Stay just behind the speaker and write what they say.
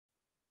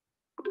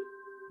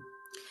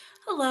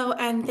Hello,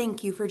 and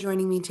thank you for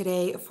joining me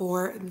today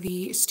for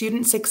the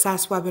Student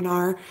Success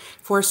webinar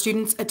for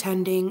students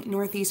attending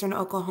Northeastern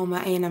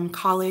Oklahoma A&M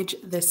College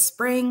this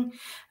spring.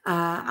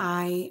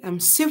 I am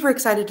super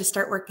excited to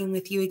start working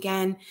with you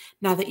again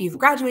now that you've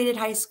graduated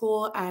high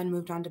school and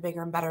moved on to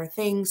bigger and better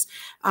things.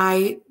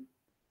 I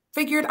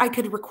figured I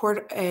could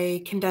record a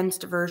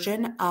condensed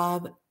version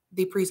of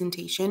the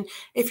presentation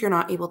if you're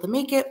not able to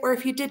make it, or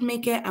if you did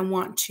make it and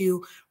want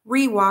to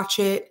rewatch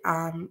it,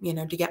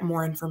 to get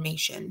more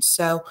information.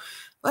 So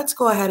let's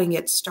go ahead and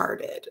get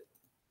started.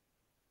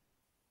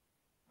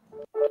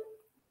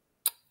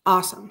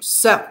 Awesome.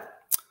 So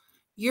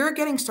your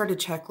getting started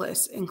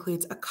checklist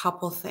includes a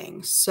couple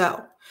things.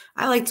 So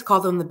I like to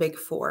call them the big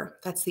four.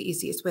 That's the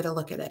easiest way to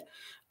look at it.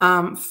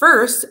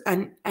 First,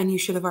 and you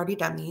should have already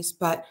done these,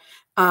 but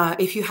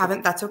if you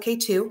haven't, that's okay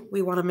too.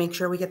 We want to make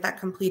sure we get that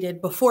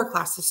completed before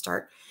classes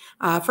start.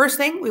 First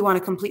thing, we want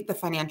to complete the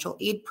financial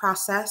aid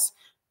process.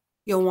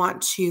 You'll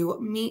want to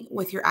meet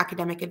with your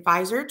academic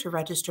advisor to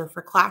register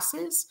for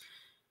classes.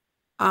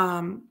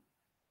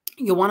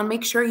 You'll want to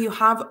make sure you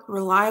have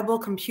reliable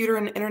computer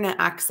and internet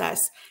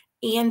access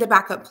and a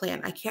backup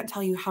plan. I can't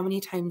tell you how many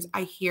times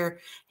I hear,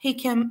 "Hey,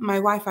 Kim, my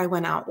Wi-Fi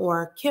went out,"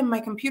 or "Kim, my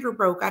computer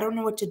broke. I don't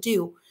know what to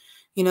do."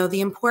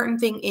 The important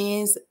thing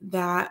is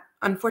that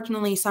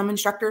unfortunately, some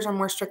instructors are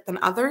more strict than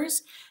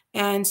others.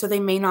 And so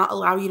they may not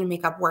allow you to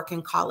make up work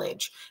in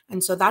college.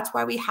 And so that's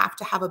why we have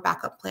to have a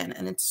backup plan.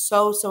 And it's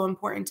so, so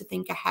important to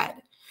think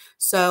ahead.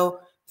 So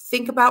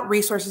think about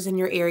resources in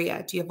your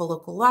area. Do you have a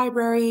local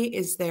library?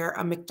 Is there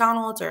a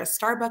McDonald's or a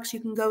Starbucks you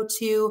can go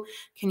to?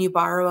 Can you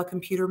borrow a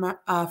computer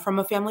from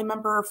a family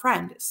member or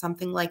friend?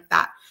 Something like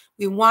that.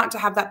 We want to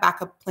have that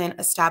backup plan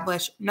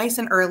established nice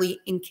and early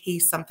in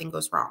case something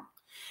goes wrong.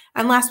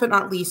 And last but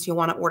not least, you'll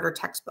want to order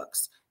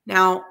textbooks.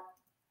 Now,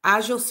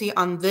 as you'll see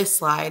on this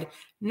slide,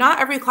 not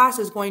every class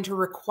is going to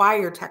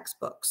require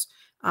textbooks.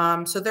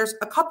 So there's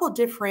a couple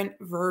different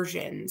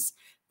versions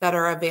that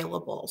are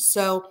available.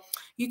 So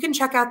you can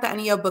check out the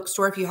NEO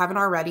bookstore if you haven't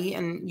already,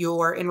 and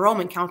your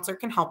enrollment counselor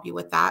can help you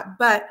with that.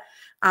 But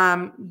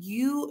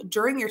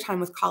during your time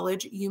with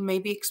college, you may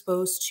be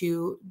exposed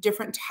to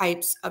different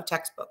types of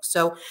textbooks.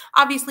 So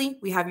obviously,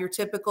 we have your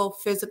typical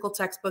physical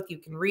textbook. You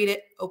can read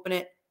it, open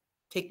it,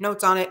 take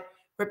notes on it,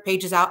 rip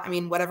pages out.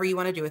 Whatever you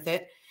want to do with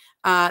it.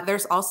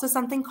 There's also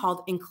something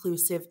called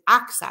inclusive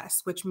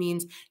access, which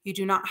means you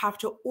do not have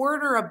to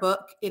order a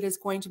book. It is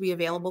going to be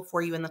available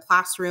for you in the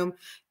classroom,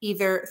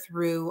 either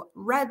through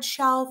Red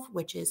Shelf,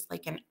 which is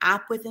like an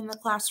app within the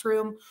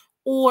classroom,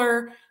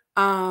 or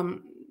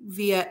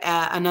via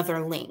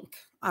another link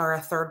or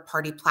a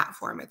third-party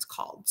platform, it's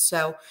called.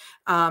 So,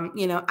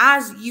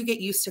 as you get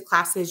used to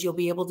classes, you'll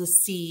be able to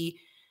see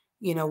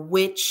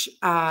which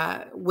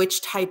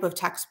type of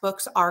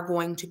textbooks are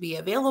going to be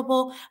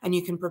available, and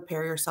you can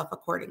prepare yourself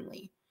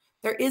accordingly.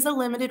 There is a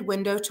limited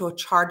window to a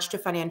charge to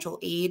financial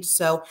aid,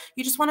 so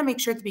you just want to make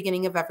sure at the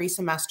beginning of every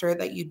semester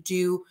that you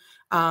do,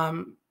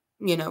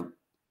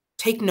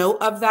 take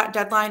note of that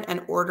deadline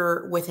and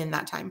order within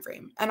that time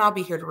frame. And I'll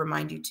be here to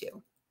remind you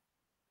too.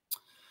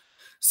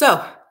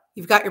 So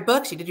you've got your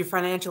books, you did your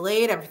financial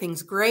aid,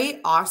 everything's great,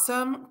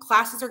 awesome.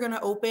 Classes are going to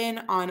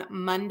open on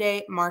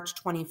Monday,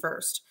 March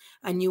 21st,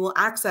 and you will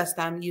access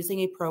them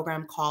using a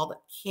program called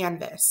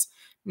Canvas.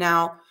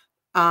 Now,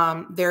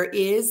 there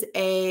is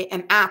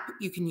an app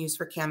you can use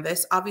for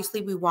Canvas.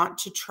 Obviously, we want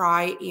to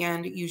try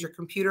and use your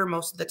computer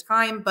most of the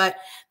time, but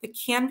the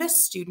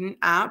Canvas student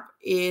app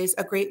is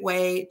a great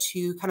way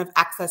to kind of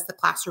access the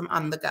classroom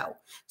on the go.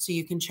 So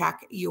you can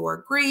check your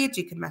grades,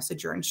 you can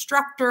message your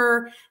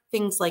instructor,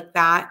 things like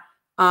that.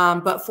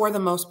 But for the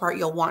most part,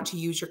 you'll want to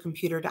use your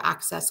computer to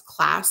access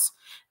class.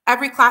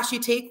 Every class you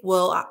take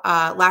will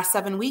last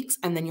 7 weeks,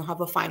 and then you'll have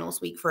a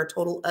finals week for a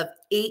total of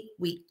 8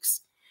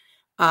 weeks.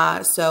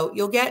 So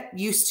you'll get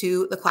used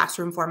to the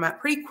classroom format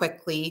pretty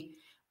quickly.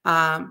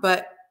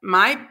 But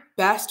my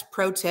best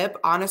pro tip,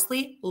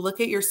 honestly,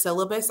 look at your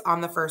syllabus on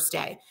the first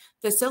day.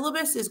 The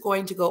syllabus is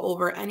going to go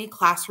over any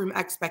classroom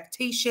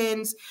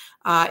expectations.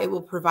 It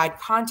will provide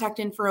contact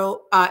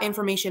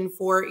information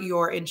for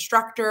your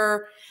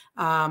instructor,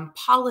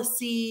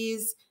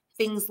 policies,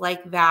 things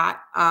like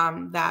that,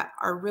 that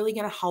are really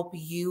going to help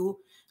you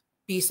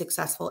be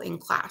successful in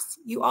class.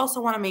 You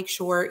also want to make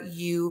sure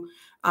you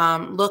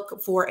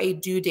look for a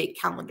due date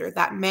calendar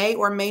that may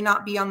or may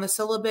not be on the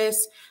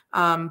syllabus.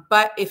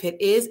 But if it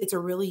is, it's a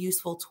really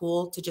useful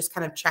tool to just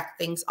kind of check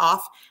things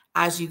off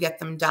as you get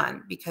them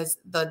done, because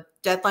the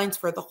deadlines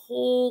for the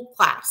whole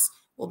class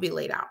will be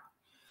laid out.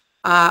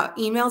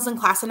 Emails and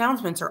class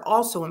announcements are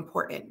also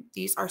important.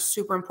 These are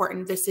super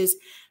important. This is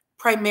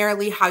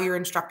primarily how your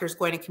instructor is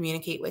going to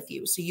communicate with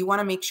you. So you want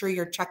to make sure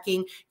you're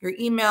checking your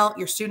email,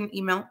 your student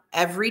email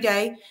every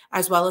day,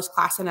 as well as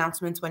class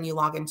announcements when you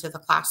log into the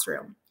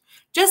classroom.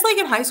 Just like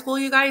in high school,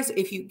 you guys,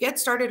 if you get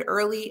started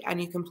early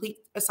and you complete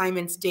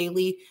assignments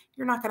daily,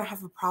 you're not going to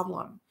have a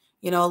problem.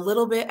 A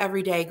little bit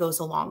every day goes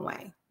a long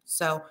way.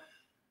 So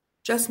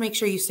just make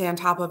sure you stay on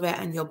top of it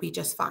and you'll be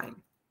just fine.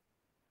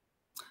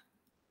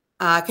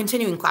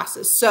 Continuing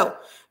classes. So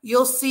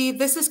You'll see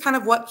this is kind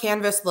of what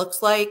Canvas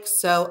looks like.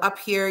 So up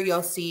here,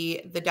 you'll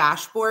see the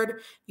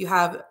dashboard. You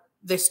have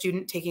the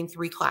student taking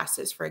 3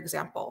 classes, for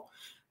example.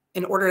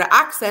 In order to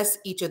access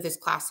each of these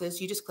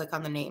classes, you just click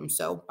on the name.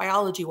 So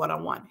Biology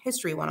 101,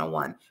 History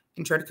 101,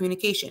 Intro to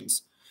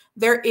Communications.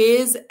 There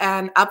is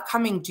an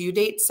upcoming due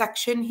date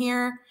section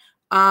here.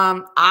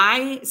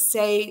 I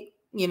say,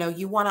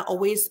 you want to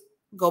always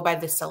go by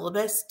the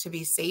syllabus to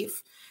be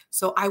safe.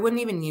 So I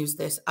wouldn't even use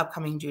this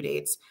upcoming due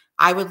dates.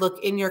 I would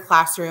look in your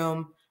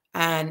classroom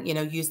and,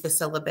 use the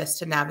syllabus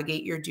to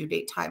navigate your due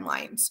date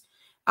timelines.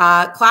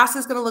 Class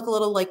is going to look a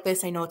little like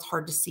this. I know it's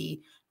hard to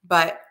see,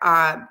 but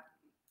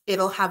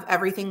it'll have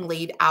everything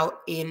laid out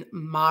in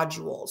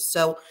modules.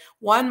 So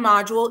one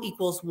module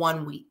equals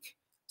 1 week.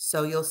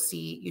 So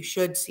you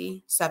should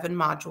see 7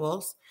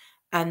 modules.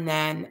 And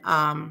then,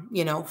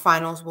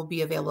 finals will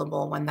be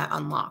available when that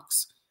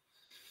unlocks.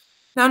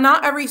 Now,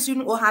 not every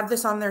student will have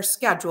this on their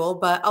schedule,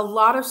 but a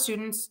lot of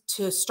students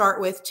to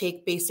start with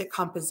take basic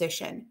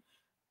composition.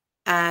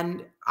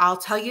 And I'll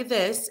tell you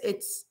this,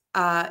 it's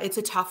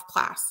a tough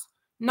class,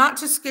 not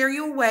to scare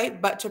you away,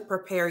 but to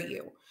prepare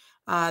you.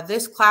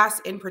 This class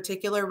in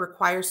particular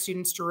requires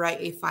students to write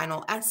a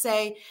final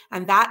essay,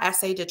 and that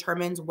essay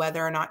determines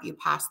whether or not you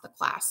pass the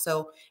class.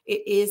 So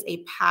it is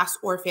a pass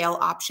or fail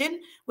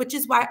option, which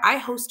is why I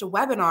host a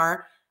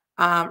webinar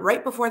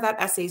right before that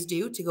essay is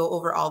due to go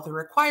over all the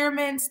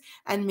requirements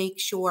and make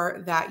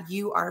sure that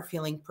you are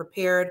feeling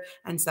prepared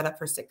and set up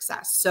for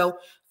success. So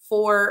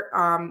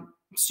for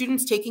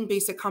students taking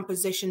basic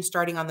composition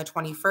starting on the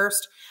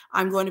 21st,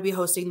 I'm going to be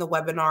hosting the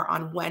webinar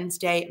on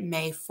Wednesday,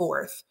 May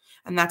 4th.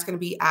 And that's going to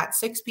be at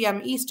 6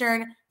 p.m.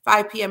 Eastern,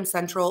 5 p.m.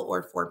 Central,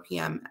 or 4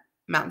 p.m.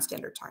 Mountain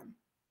Standard Time.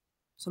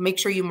 So make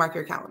sure you mark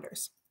your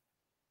calendars.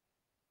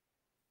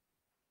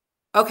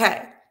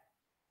 Okay,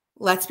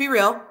 let's be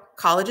real.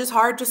 College is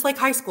hard, just like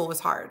high school was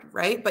hard,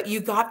 right? But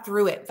you got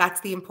through it.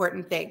 That's the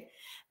important thing.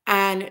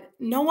 And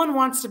no one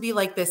wants to be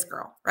like this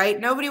girl, right?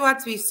 Nobody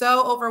wants to be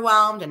so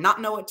overwhelmed and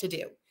not know what to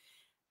do.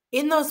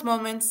 In those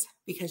moments,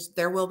 because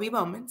there will be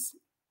moments,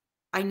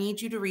 I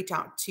need you to reach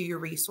out to your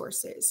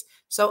resources.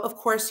 So, of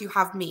course, you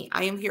have me.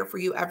 I am here for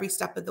you every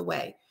step of the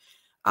way.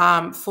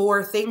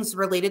 For things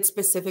related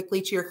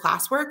specifically to your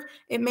classwork,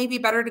 it may be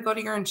better to go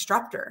to your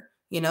instructor.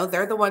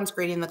 They're the ones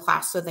grading the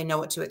class, so they know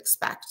what to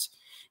expect.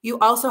 You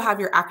also have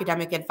your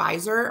academic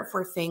advisor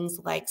for things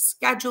like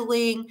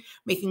scheduling,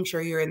 making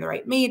sure you're in the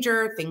right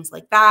major, things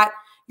like that.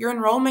 Your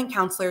enrollment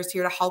counselor is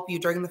here to help you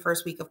during the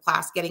first week of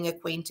class, getting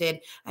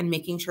acquainted and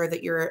making sure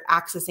that you're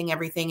accessing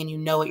everything and you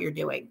know what you're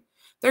doing.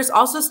 There's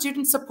also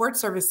student support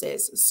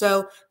services.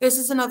 So this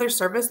is another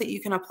service that you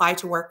can apply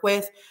to work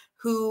with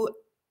who,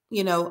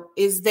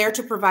 is there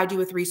to provide you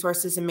with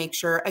resources and make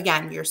sure,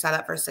 again, you're set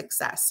up for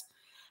success.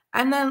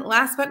 And then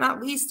last but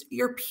not least,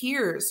 your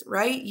peers,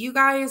 right? You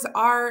guys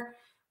are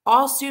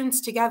all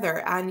students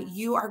together and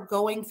you are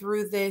going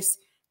through this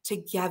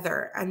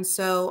together. And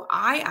so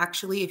I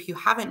actually, if you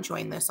haven't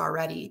joined this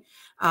already,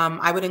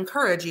 I would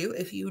encourage you,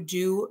 if you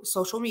do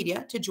social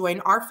media, to join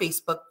our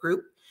Facebook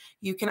group.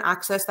 You can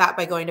access that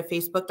by going to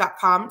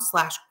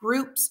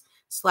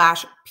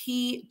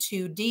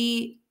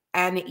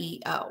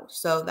facebook.com/groups/P2DNEO.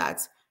 So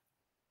that's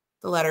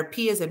the letter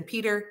P as in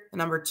Peter, the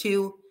number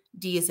 2,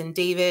 D as in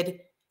David,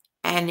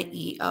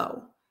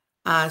 NEO.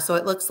 So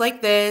it looks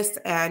like this,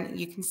 and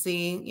you can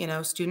see,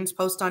 students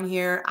post on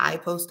here, I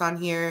post on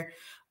here,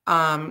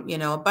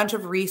 a bunch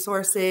of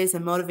resources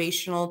and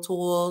motivational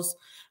tools,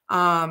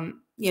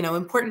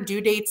 important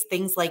due dates,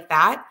 things like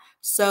that.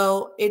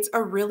 So it's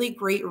a really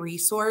great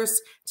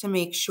resource to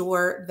make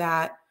sure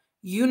that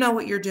you know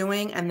what you're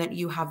doing and that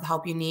you have the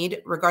help you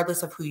need,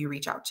 regardless of who you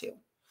reach out to.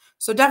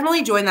 So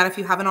definitely join that if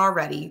you haven't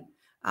already.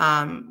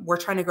 We're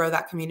trying to grow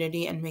that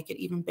community and make it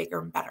even bigger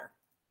and better.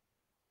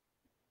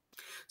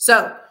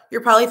 So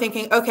you're probably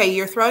thinking, okay,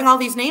 you're throwing all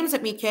these names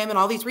at me, Kim, and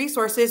all these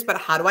resources, but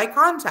how do I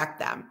contact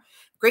them?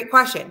 Great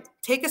question.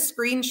 Take a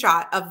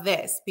screenshot of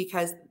this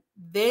because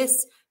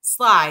this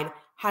slide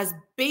has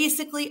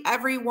basically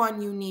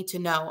everyone you need to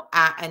know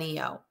at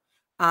NEO.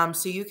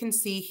 So you can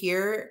see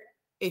here,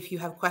 if you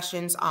have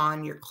questions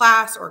on your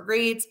class or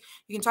grades,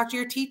 you can talk to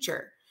your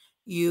teacher.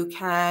 You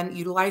can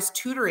utilize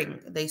tutoring.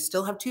 They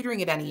still have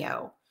tutoring at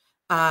NEO.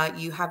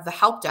 You have the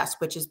help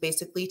desk, which is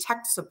basically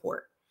tech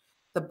support,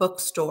 the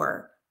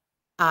bookstore,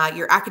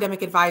 your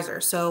academic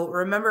advisor. So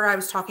remember I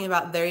was talking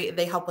about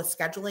they help with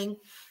scheduling.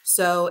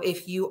 So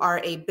if you are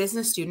a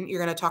business student,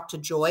 you're going to talk to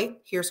Joy.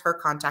 Here's her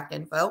contact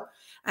info.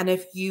 And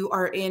if you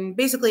are in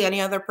basically any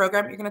other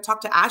program, you're going to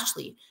talk to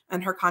Ashley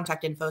and her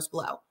contact info is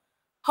below.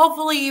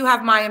 Hopefully you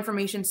have my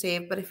information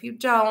saved, but if you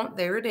don't,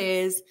 there it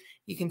is.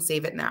 You can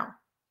save it now.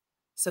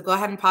 So go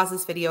ahead and pause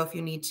this video if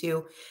you need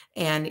to,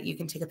 and you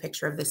can take a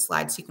picture of this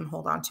slide so you can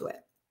hold on to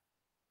it.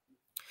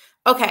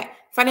 Okay,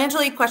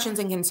 financial aid questions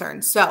and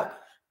concerns. So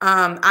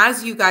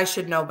as you guys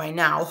should know by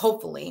now,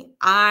 hopefully,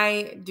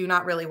 I do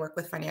not really work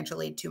with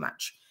financial aid too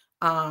much.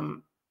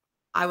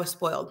 I was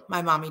spoiled.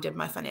 My mommy did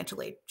my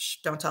financial aid. Shh,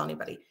 don't tell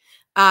anybody.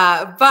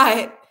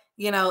 But,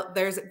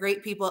 there's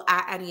great people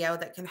at NEO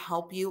that can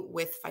help you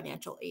with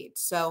financial aid.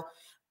 So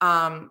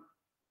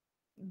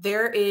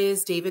There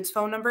is David's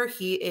phone number.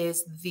 He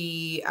is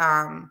the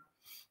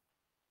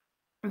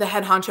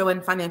head honcho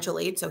in financial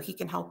aid, so he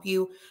can help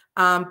you.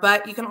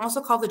 But you can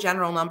also call the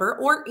general number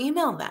or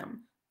email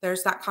them.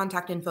 There's that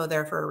contact info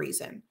there for a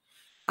reason.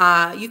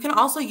 You can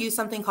also use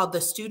something called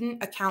the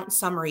student account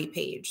summary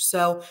page.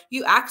 So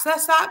you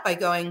access that by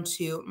going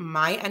to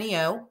My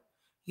NEO.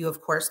 You,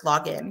 of course,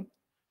 log in.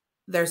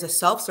 There's a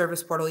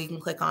self-service portal you can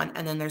click on,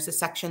 and then there's a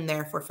section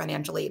there for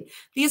financial aid.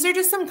 These are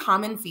just some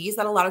common fees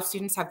that a lot of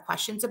students have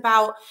questions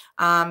about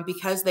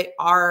because they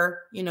are,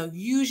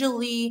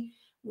 usually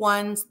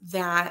ones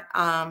that,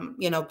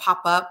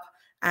 pop up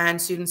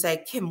and students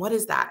say, Kim, what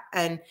is that?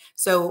 And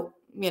so,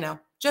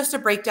 just a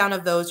breakdown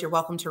of those, you're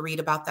welcome to read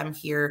about them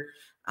here.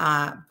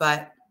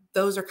 But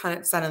those are kind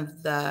of some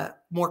of the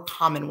more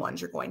common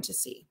ones you're going to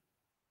see.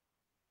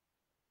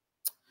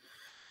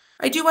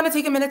 I do want to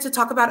take a minute to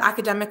talk about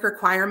academic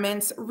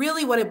requirements.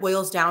 Really what it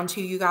boils down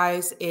to, you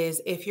guys, is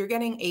if you're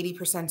getting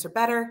 80% or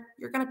better,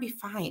 you're going to be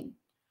fine.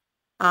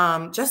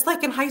 Just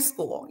like in high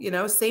school,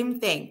 same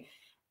thing.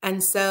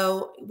 And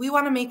so we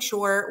want to make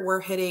sure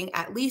we're hitting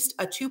at least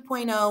a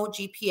 2.0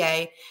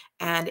 GPA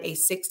and a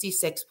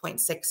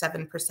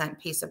 66.67%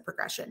 pace of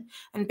progression.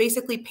 And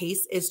basically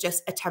PACE is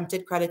just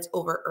attempted credits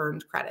over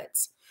earned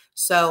credits.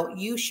 So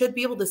you should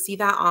be able to see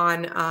that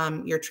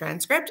on your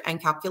transcript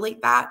and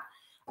calculate that.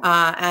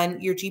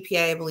 And your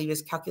GPA, I believe,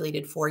 is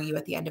calculated for you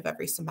at the end of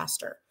every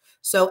semester.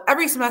 So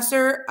every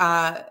semester,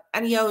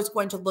 NEO is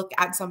going to look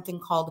at something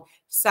called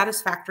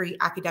satisfactory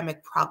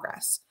academic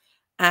progress.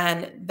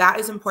 And that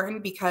is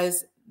important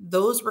because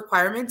those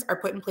requirements are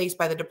put in place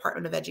by the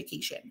Department of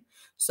Education.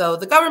 So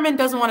the government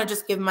doesn't want to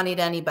just give money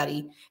to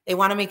anybody. They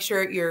want to make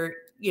sure you're,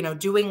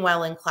 doing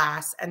well in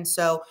class. And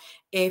so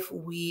if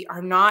we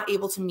are not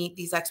able to meet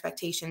these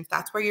expectations,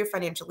 that's where your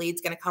financial aid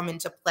is going to come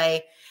into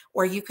play,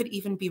 or you could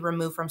even be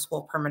removed from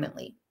school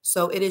permanently.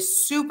 So it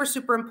is super,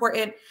 super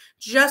important.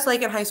 Just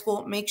like in high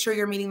school, make sure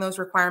you're meeting those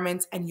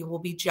requirements and you will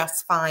be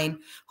just fine.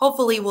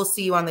 Hopefully we'll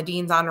see you on the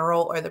Dean's Honor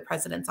Roll or the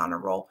President's Honor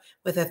Roll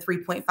with a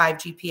 3.5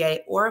 GPA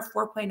or a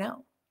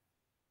 4.0.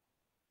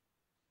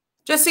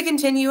 Just to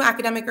continue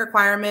academic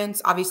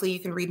requirements, obviously you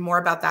can read more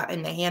about that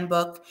in the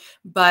handbook,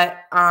 but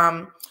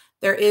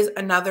there is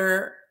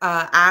another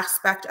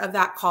aspect of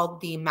that called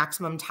the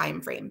maximum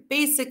time frame.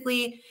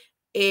 Basically,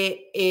 it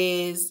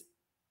is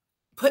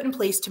put in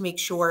place to make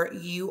sure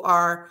you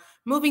are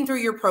moving through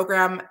your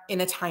program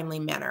in a timely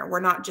manner. We're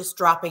not just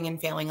dropping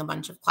and failing a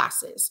bunch of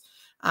classes.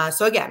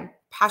 So again,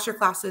 pass your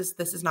classes.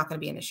 This is not going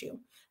to be an issue.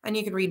 And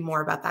you can read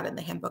more about that in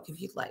the handbook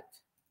if you'd like.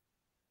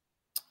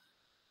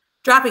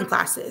 Dropping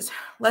classes.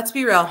 Let's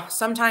be real.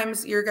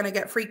 Sometimes you're going to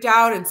get freaked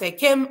out and say,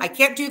 Kim, I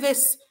can't do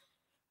this.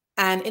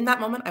 And in that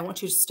moment, I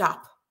want you to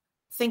stop.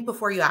 Think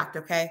before you act,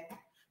 okay?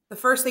 The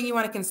first thing you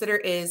want to consider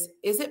is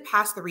it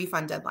past the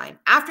refund deadline?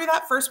 After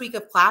that first week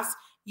of class,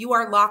 you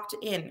are locked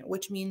in,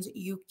 which means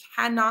you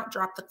cannot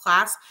drop the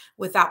class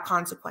without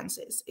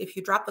consequences. If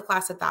you drop the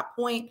class at that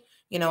point,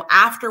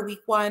 after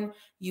week 1,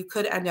 you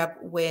could end up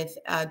with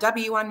a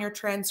W on your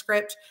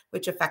transcript,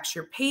 which affects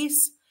your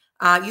pace.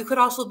 You could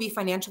also be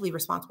financially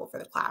responsible for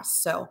the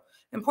class. So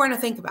important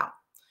to think about.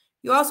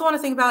 You also want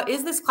to think about,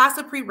 is this class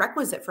a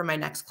prerequisite for my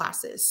next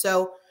classes?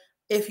 So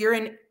if you're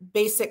in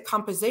basic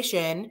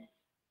composition,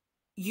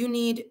 you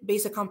need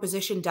basic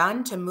composition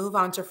done to move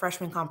on to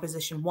freshman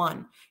composition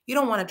 1. You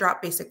don't want to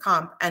drop basic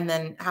comp and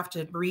then have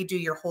to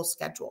redo your whole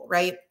schedule,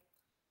 right?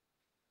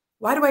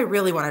 Why do I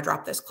really want to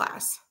drop this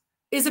class?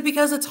 Is it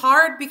because it's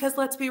hard? Because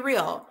let's be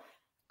real,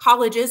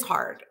 college is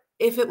hard.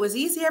 If it was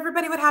easy,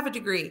 everybody would have a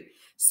degree.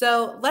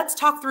 So let's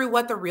talk through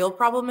what the real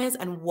problem is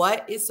and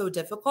what is so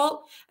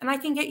difficult. And I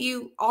can get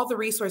you all the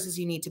resources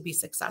you need to be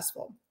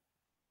successful.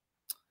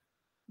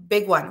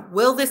 Big one.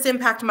 Will this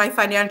impact my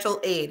financial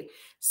aid?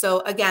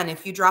 So again,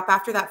 if you drop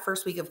after that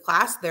first week of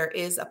class, there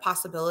is a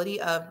possibility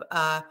of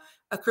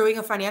accruing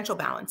a financial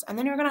balance, and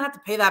then you're going to have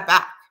to pay that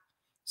back.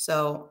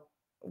 So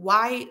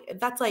why?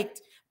 That's like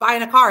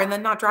buying a car and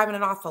then not driving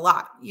it off the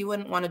lot. You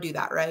wouldn't want to do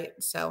that, right?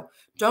 So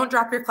don't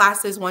drop your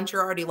classes once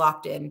you're already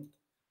locked in,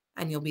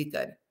 and you'll be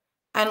good.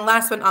 And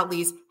last but not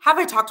least, have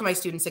I talked to my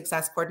student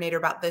success coordinator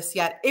about this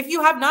yet? If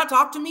you have not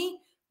talked to me,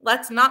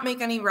 let's not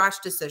make any rash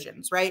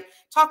decisions, right?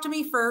 Talk to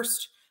me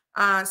first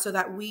so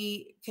that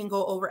we can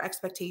go over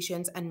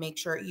expectations and make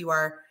sure you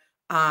are,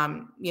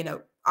 on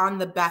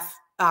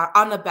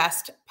the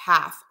best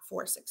path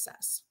for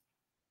success.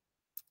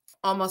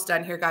 Almost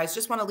done here, guys.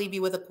 Just want to leave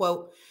you with a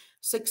quote.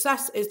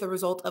 Success is the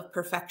result of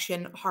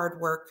perfection,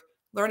 hard work,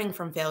 learning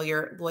from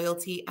failure,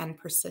 loyalty, and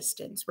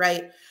persistence,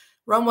 right?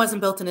 Rome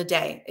wasn't built in a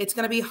day. It's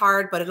going to be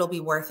hard, but it'll be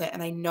worth it.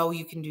 And I know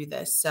you can do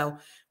this. So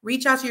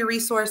reach out to your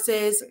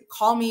resources,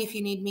 call me if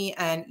you need me,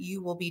 and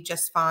you will be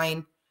just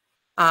fine.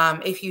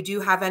 If you do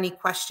have any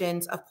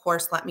questions, of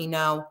course, let me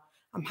know.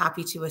 I'm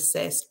happy to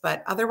assist.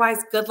 But otherwise,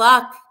 good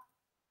luck.